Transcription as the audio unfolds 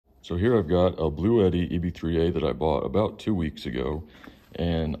So here I've got a Bluetti eb3a that I bought about 2 weeks ago,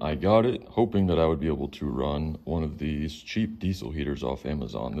 and I got it hoping that I would be able to run one of these cheap diesel heaters off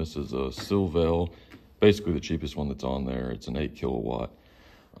Amazon. This is a Silvel, basically the cheapest one that's on there. It's an 8 kilowatt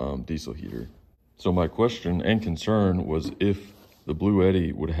diesel heater. So my question and concern was if the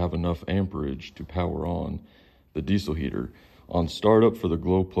Bluetti would have enough amperage to power on the diesel heater. On startup for the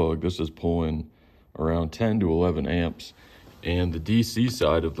glow plug, this is pulling around 10 to 11 amps. And the DC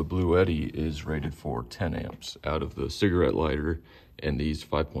side of the Bluetti is rated for 10 amps out of the cigarette lighter and these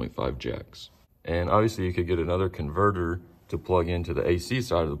 5.5 jacks. And obviously you could get another converter to plug into the AC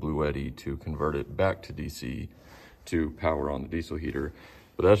side of the Bluetti to convert it back to DC to power on the diesel heater.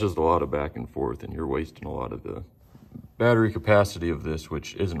 But that's just a lot of back and forth, and you're wasting a lot of the battery capacity of this,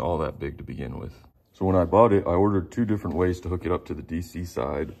 which isn't all that big to begin with. So when I bought it, I ordered 2 different ways to hook it up to the DC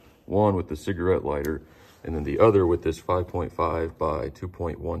side. One with the cigarette lighter, and then the other with this 5.5 by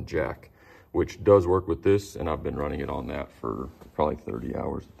 2.1 jack, which does work with this, and I've been running it on that for probably 30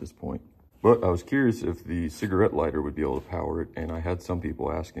 hours at this point. But I was curious if the cigarette lighter would be able to power it, and I had some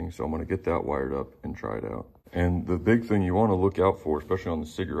people asking, so I'm gonna get that wired up and try it out. And the big thing you wanna look out for, especially on the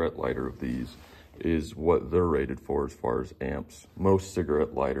cigarette lighter of these, is what they're rated for as far as amps. Most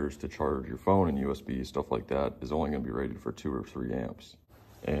cigarette lighters to charge your phone and USB, stuff like that, is only gonna be rated for 2 or 3 amps.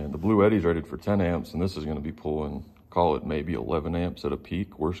 And the Bluetti is rated for 10 amps, and this is going to be pulling, call it maybe 11 amps at a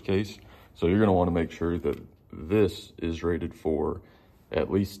peak, worst case. So you're going to want to make sure that this is rated for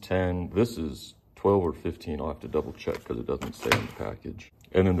at least 10. This is 12 or 15. I'll have to double check because it doesn't say on the package.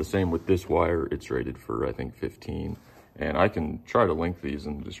 And then the same with this wire, it's rated for, I think, 15. And I can try to link these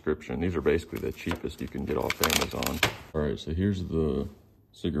in the description. These are basically the cheapest you can get off Amazon. All right, so here's the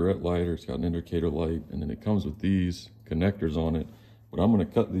cigarette lighter. It's got an indicator light, and then it comes with these connectors on it. But I'm going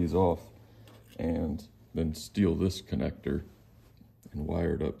to cut these off and then steal this connector and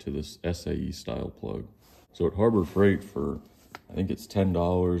wire it up to this SAE style plug. So at Harbor Freight for, I think it's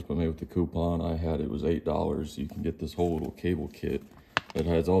 $10, but maybe with the coupon I had it was $8. So you can get this whole little cable kit that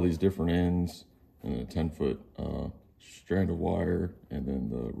has all these different ends and a 10-foot strand of wire and then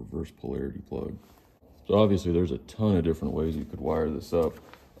the reverse polarity plug. So obviously there's a ton of different ways you could wire this up.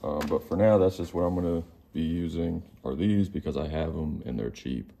 But for now, that's just what I'm going to be using are these because I have them and they're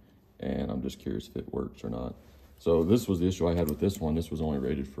cheap, and I'm just curious if it works or not. So this was the issue I had with this one. This was only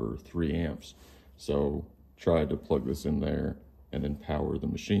rated for 3 amps. So tried to plug this in there and then power the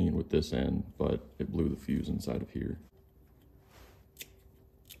machine with this end, but it blew the fuse inside of here.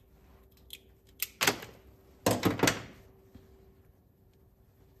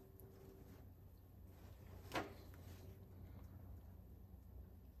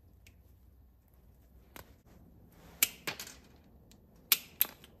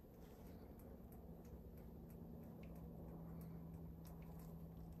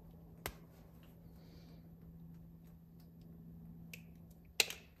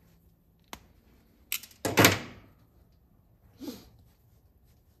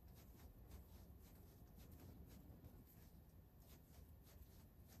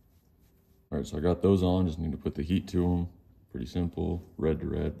 All right, so I got those on, just need to put the heat to them. Pretty simple, red to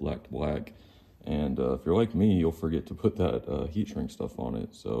red, black to black. And if you're like me, you'll forget to put that heat shrink stuff on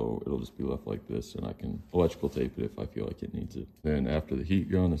it. So it'll just be left like this, and I can electrical tape it if I feel like it needs it. Then after the heat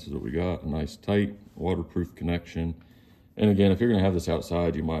gun, this is what we got, a nice tight waterproof connection. And again, if you're gonna have this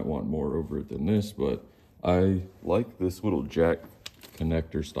outside, you might want more over it than this, but I like this little jack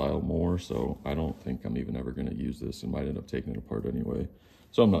connector style more, so I don't think I'm even ever gonna use this and might end up taking it apart anyway.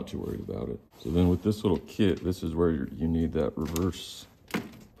 So I'm not too worried about it. So then with this little kit, this is where you need that reverse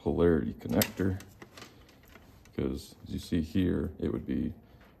polarity connector, because as you see here, it would be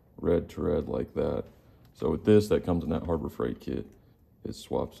red to red like that. So with this, that comes in that Harbor Freight kit, it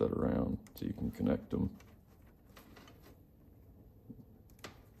swaps that around so you can connect them.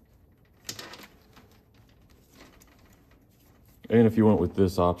 And if you went with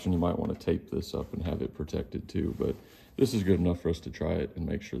this option, you might want to tape this up and have it protected too, but this is good enough for us to try it and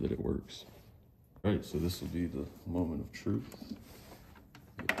make sure that it works. All right, so this will be the moment of truth.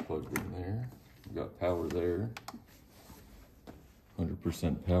 Get it plugged in there. We've got power there.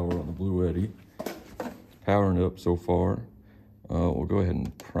 100% power on the Bluetti. It's powering it up so far. We'll go ahead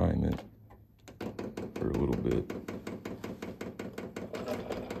and prime it for a little bit.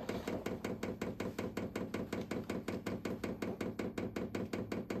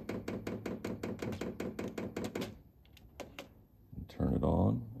 Turn it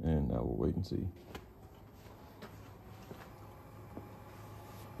on, and now we'll wait and see.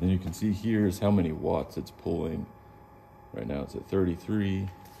 Then you can see here is how many watts it's pulling. Right now it's at 33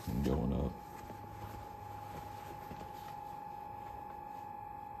 and going up.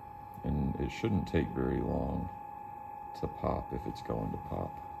 it shouldn't take very long to pop if it's going to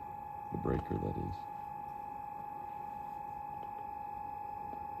pop. The breaker, that is.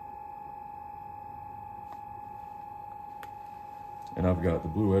 And I've got the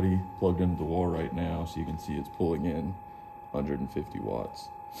Bluetti plugged into the wall right now, so you can see it's pulling in 150 watts.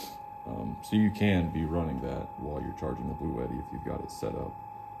 So you can be running that while you're charging the Bluetti if you've got it set up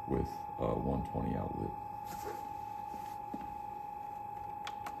with a 120 outlet.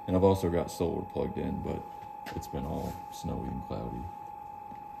 And I've also got solar plugged in, but it's been all snowy and cloudy.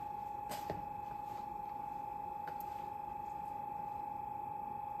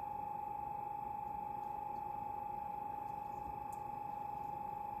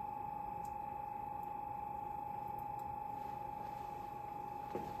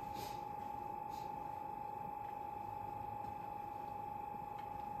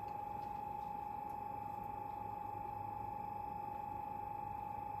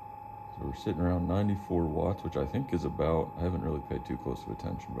 So we're sitting around 94 watts, which I think is about, I haven't really paid too close of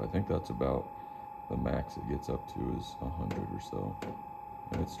attention, but I think that's about the max it gets up to is 100 or so.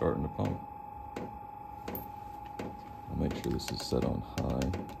 And it's starting to pump. I'll make sure this is set on high.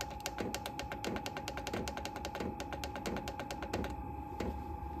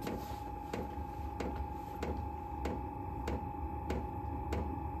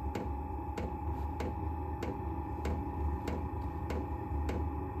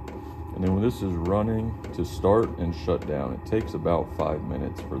 And then when this is running to start and shut down, it takes about 5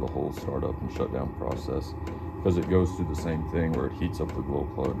 minutes for the whole startup and shutdown process, because it goes through the same thing where it heats up the glow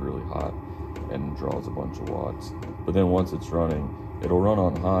plug really hot and draws a bunch of watts. But then once it's running, it'll run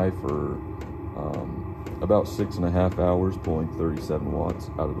on high for about 6.5 hours, pulling 37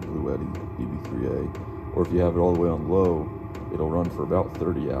 watts out of the Bluetti eb3a. Or if you have it all the way on low, it'll run for about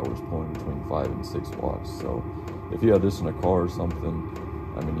 30 hours, pulling between 5 and 6 watts. So if you had this in a car or something,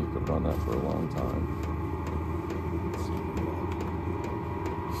 I mean, you could run that for a long time. Let's see,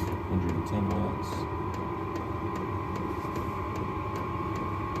 110 watts.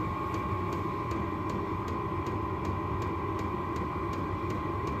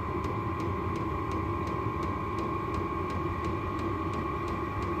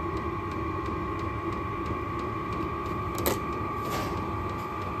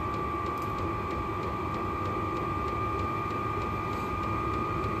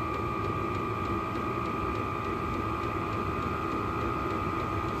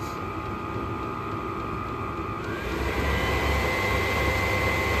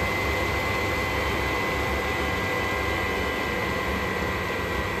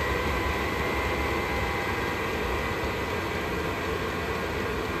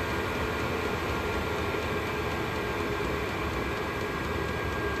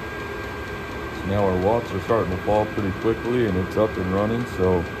 Now our watts are starting to fall pretty quickly and it's up and running,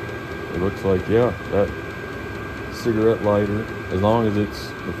 so it looks like, yeah, that cigarette lighter, as long as it's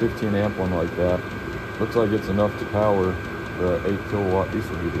the 15 amp one like that, looks like it's enough to power the 8 kilowatt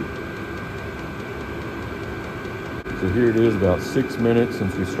diesel heater. So here it is, about 6 minutes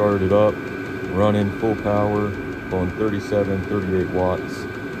since we started it up, running full power, pulling 37, 38 watts.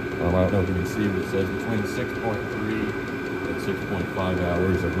 I don't know if you can see, but it says between 6.3 and 6.5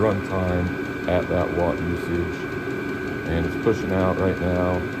 hours of run time at that watt usage, and it's pushing out right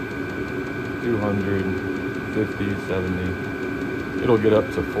now 250, 70. It'll get up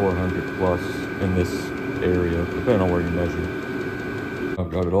to 400 plus in this area, depending on where you measure. I've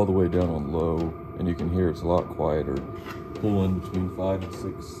got it all the way down on low, and you can hear it's a lot quieter, pulling between 5 and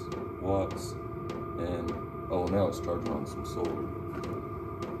 6 watts. And oh, now it's charging on some solar.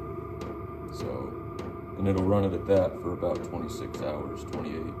 So, and it'll run it at that for about 26 hours,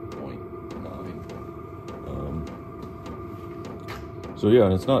 28.9. So yeah,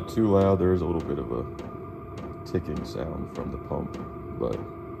 and it's not too loud. There is a little bit of a ticking sound from the pump, but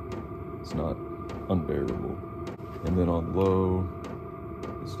it's not unbearable. And then on low,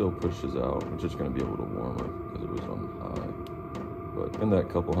 it still pushes out. It's just going to be a little warmer because it was on high, but in that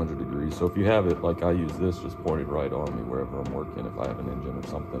couple 100 degrees. So if you have it, like I use this, just pointed right on me wherever I'm working. If I have an engine or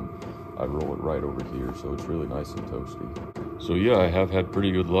something, I roll it right over here, so it's really nice and toasty. So yeah, I have had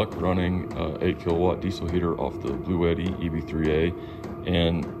pretty good luck running 8 kilowatt diesel heater off the Bluetti eb3a,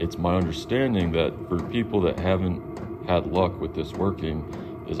 and it's my understanding that for people that haven't had luck with this working,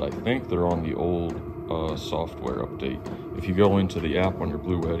 is I think they're on the old software update. If you go into the app on your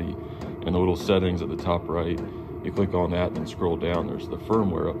Bluetti and the little settings at the top right, you click on that and scroll down, there's the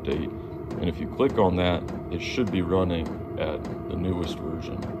firmware update, and if you click on that, it should be running at the newest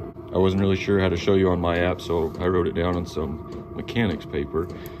version. I wasn't really sure how to show you on my app, so I wrote it down on some mechanics paper.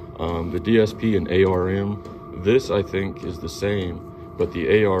 The DSP and ARM, this I think is the same, but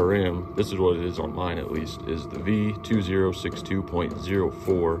the ARM, this is what it is on mine at least, is the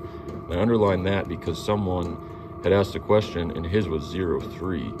V2062.04. I underline that because someone had asked a question and his was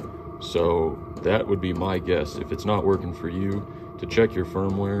 03. So that would be my guess, if it's not working for you, to check your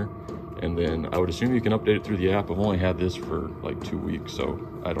firmware. And then I would assume you can update it through the app. I've only had this for like 2 weeks, so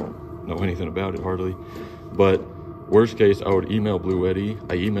I don't know anything about it hardly. But worst case, I would email Bluetti.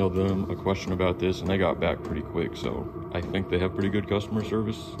 I emailed them a question about this and they got back pretty quick. So I think they have pretty good customer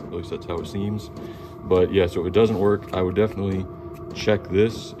service. At least that's how it seems. But yeah, so if it doesn't work, I would definitely check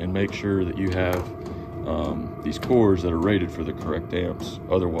this and make sure that you have these cores that are rated for the correct amps.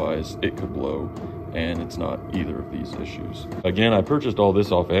 Otherwise, it could blow, and it's not either of these issues. Again, I purchased all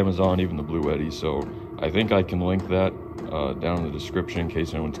this off Amazon, even the Bluetti, so I think I can link that down in the description in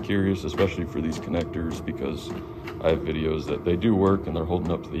case anyone's curious, especially for these connectors, because I have videos that they do work and they're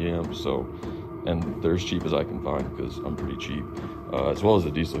holding up to the amp. So, and they're as cheap as I can find because I'm pretty cheap. As well as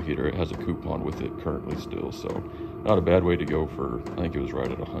the diesel heater, it has a coupon with it currently still, so not a bad way to go for, I think it was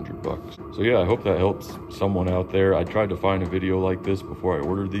right at $100. So yeah, I hope that helps someone out there. I tried to find a video like this before I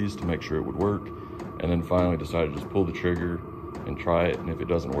ordered these to make sure it would work, and then finally decided to just pull the trigger and try it, and if it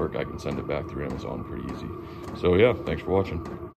doesn't work, I can send it back through Amazon pretty easy. So yeah, thanks for watching.